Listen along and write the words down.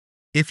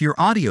If your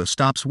audio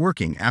stops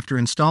working after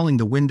installing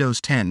the Windows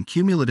 10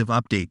 Cumulative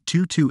Update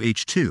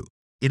 22H2,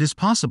 it is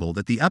possible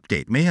that the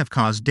update may have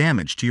caused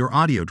damage to your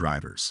audio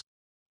drivers.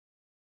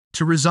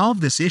 To resolve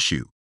this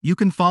issue, you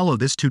can follow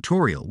this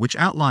tutorial, which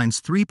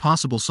outlines 3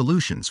 possible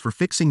solutions for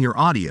fixing your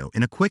audio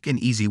in a quick and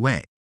easy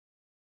way.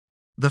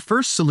 The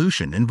first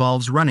solution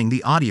involves running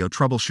the audio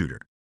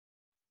troubleshooter.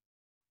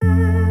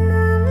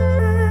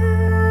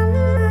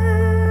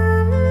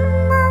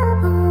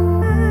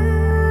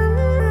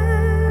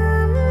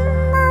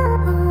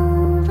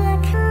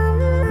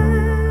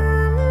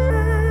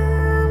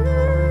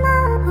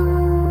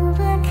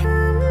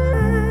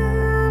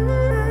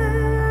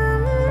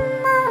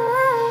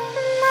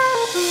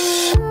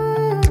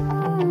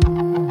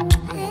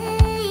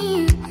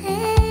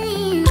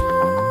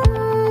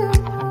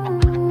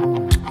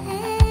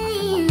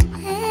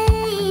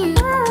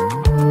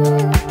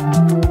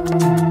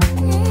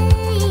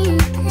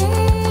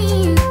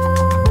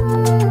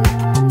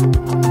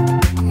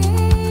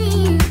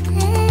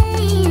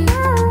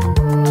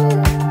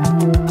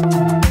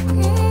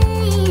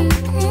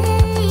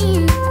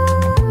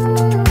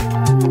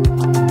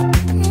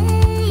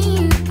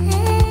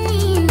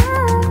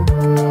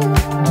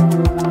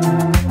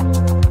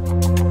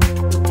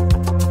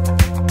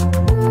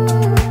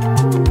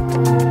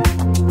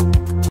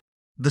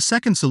 The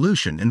second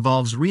solution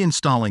involves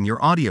reinstalling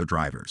your audio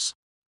drivers.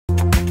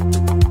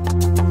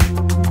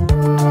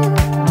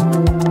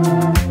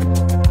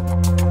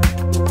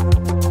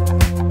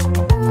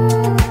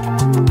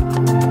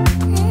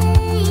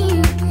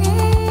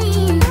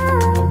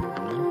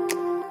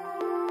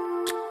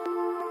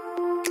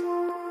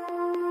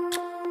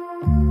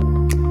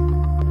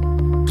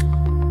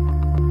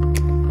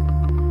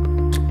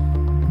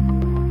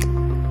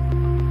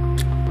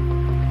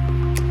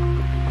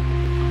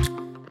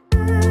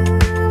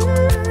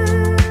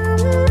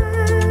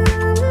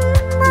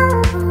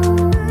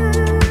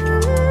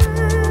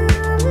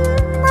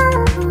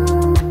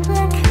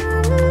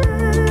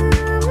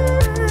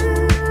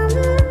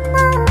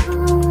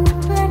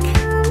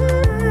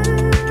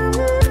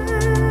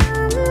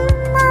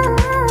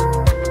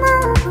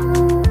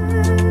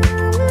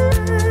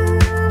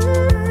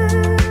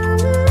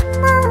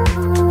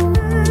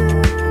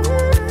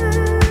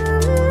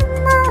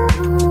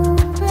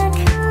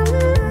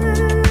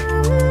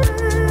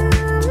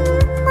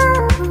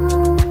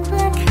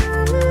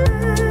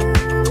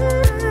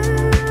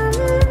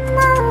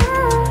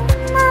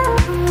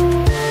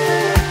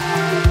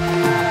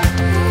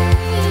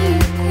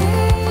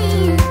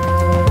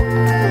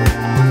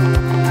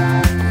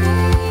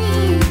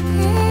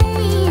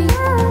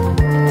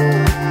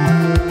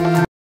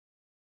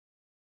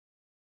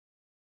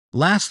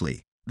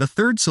 Lastly, the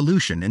third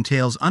solution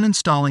entails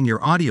uninstalling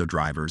your audio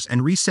drivers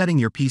and resetting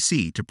your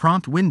PC to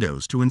prompt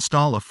Windows to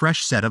install a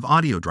fresh set of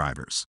audio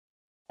drivers.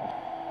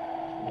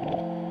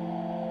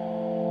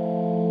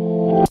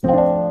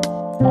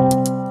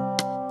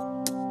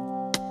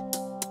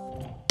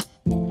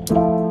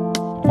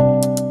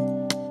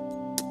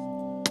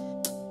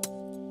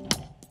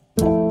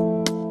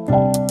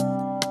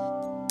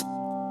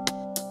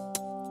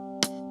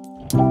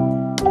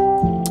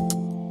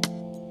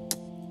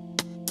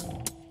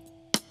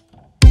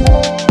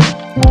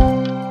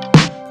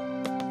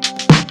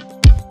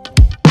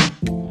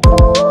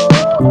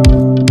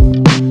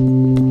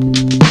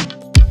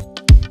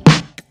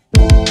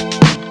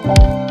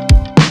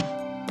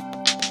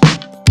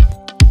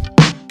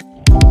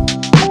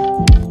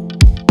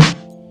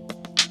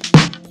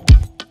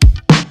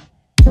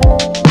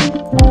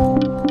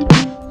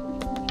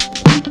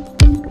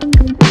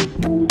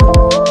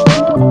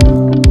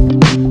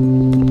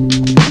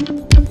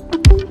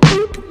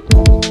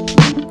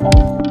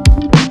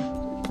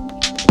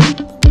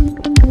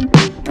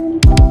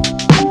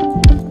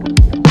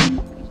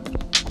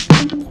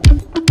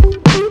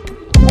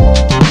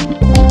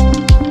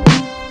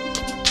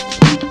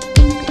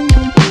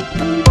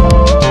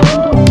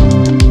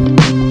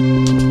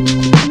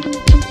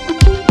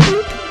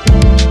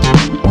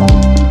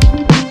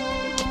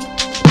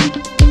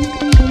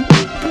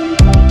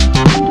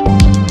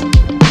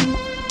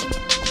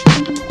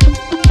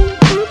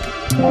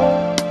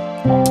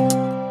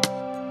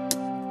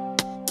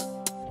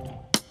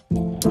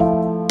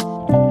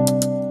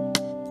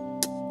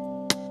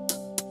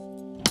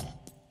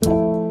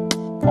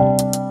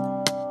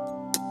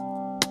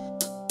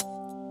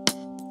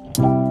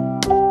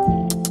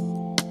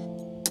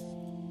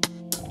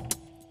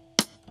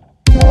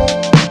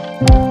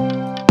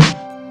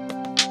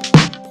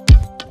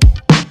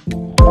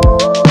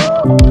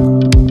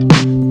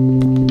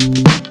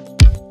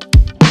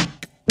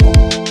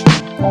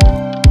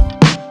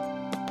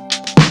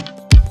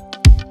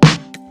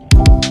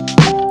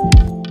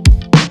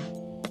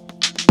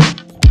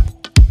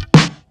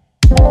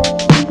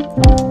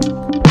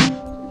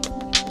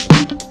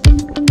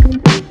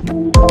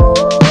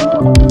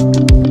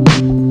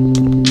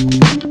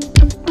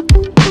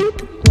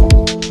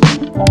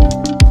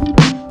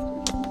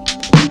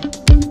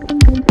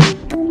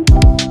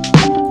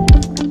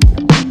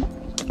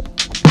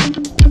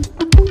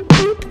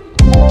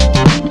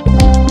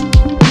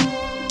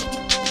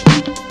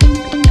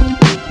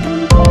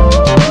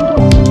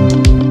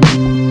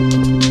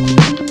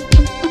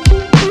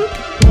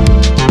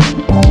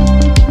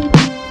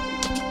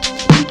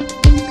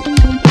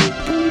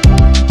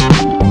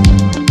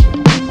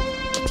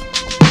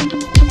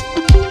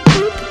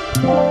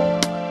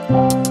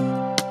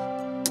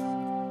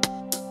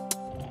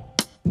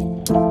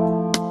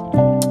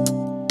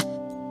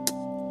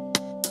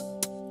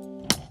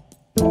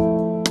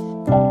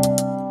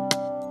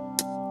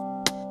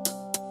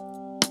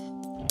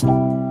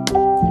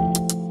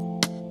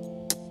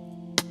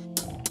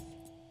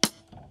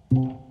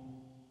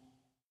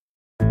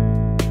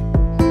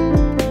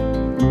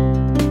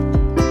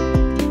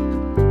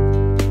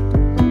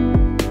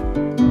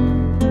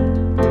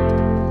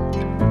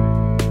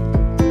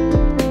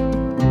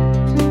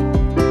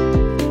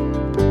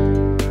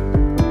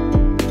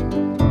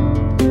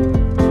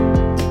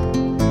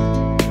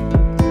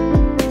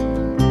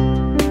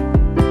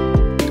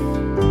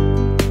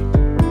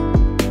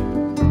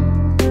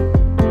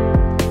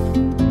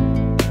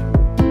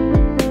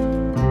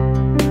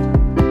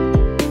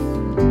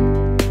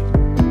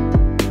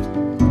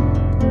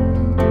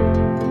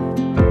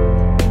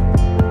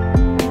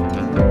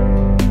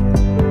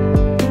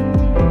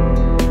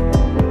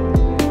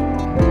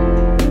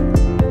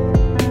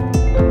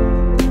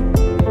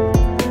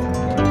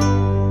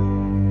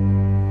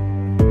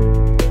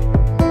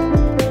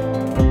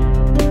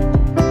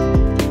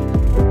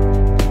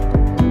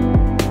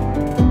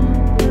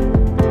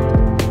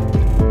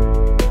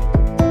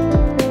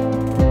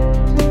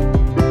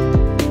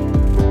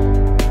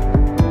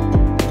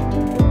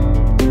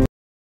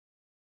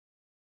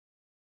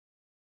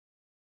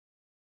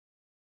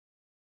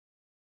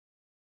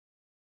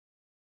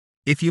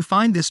 If you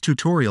find this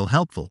tutorial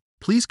helpful,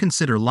 please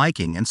consider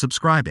liking and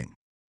subscribing.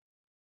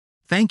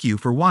 Thank you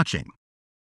for watching.